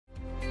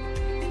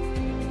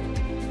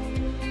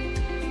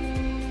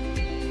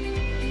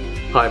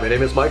Hi, my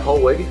name is Mike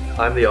Holwig.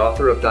 I'm the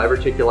author of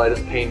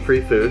Diverticulitis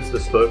Pain-Free Foods.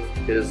 This book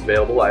is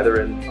available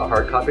either in a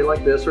hard copy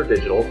like this or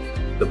digital.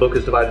 The book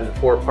is divided into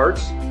 4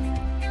 parts.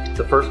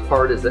 The first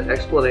part is an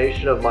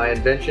explanation of my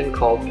invention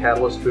called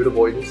Catalyst Food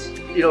Avoidance.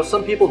 You know,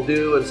 some people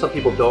do and some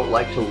people don't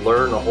like to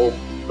learn the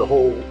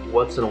whole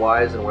what's and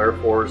whys and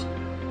wherefores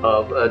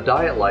of a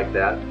diet like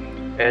that.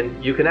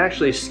 And you can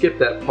actually skip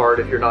that part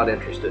if you're not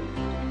interested.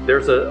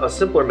 There's a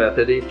simpler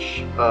method.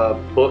 Each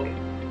book,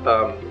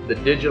 the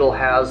digital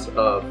has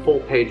a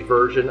full-page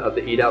version of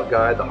the Eat Out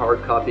guide. The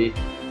hard copy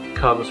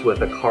comes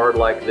with a card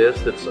like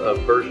this that's a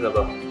version of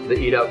the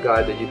Eat Out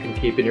guide that you can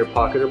keep in your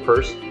pocket or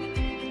purse.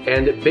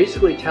 And it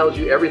basically tells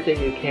you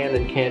everything you can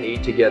and can't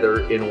eat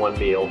together in one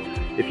meal.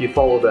 If you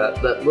follow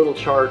that little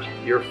chart,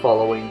 you're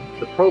following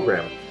the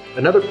program.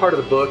 Another part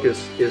of the book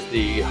is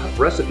the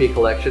recipe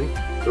collection.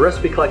 The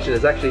recipe collection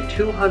is actually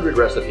 200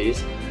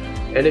 recipes.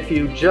 And if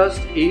you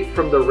just eat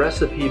from the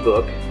recipe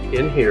book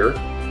in here,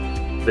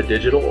 the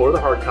digital or the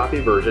hard copy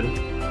version,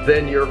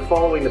 then you're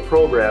following the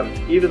program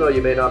even though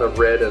you may not have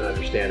read and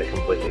understand it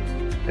completely.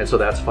 And so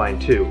that's fine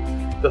too.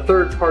 The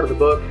third part of the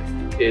book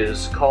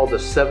is called the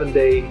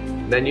 7-day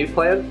menu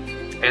plan,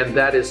 and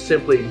that is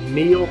simply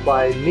meal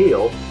by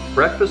meal,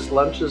 breakfast,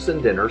 lunches,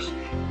 and dinners,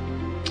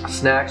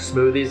 snacks,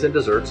 smoothies, and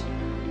desserts,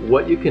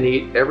 what you can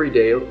eat every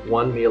day,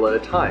 one meal at a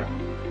time,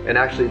 and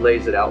actually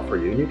lays it out for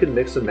you. And you can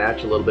mix and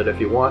match a little bit if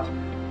you want.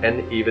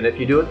 And even if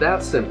you do it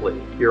that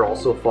simply, you're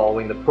also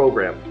following the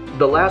program.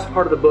 The last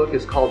part of the book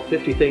is called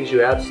 50 Things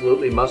You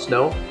Absolutely Must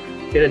Know.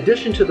 In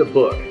addition to the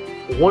book,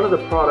 one of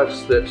the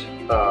products that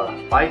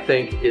I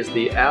think is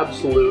the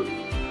absolute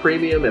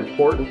premium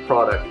important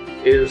product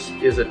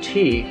is a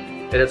tea,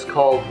 and it's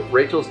called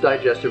Rachel's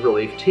Digestive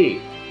Relief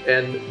Tea.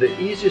 And the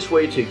easiest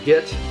way to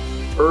get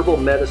herbal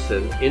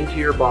medicine into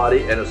your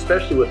body, and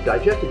especially with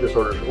digestive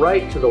disorders,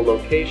 right to the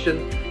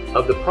location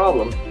of the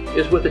problem,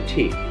 is with a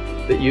tea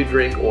that you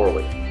drink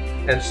orally.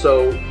 And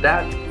so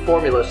that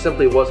formula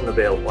simply wasn't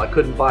available. I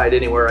couldn't buy it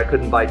anywhere. I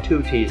couldn't buy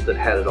 2 teas that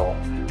had it all.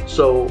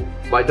 So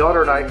my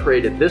daughter and I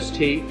created this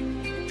tea.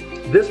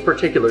 This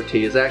particular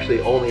tea is actually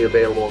only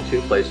available in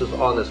 2 places,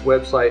 on this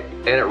website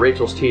and at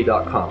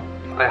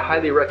rachelstea.com. I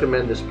highly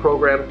recommend this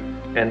program,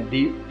 and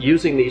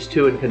using these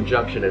 2 in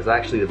conjunction is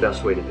actually the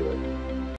best way to do it.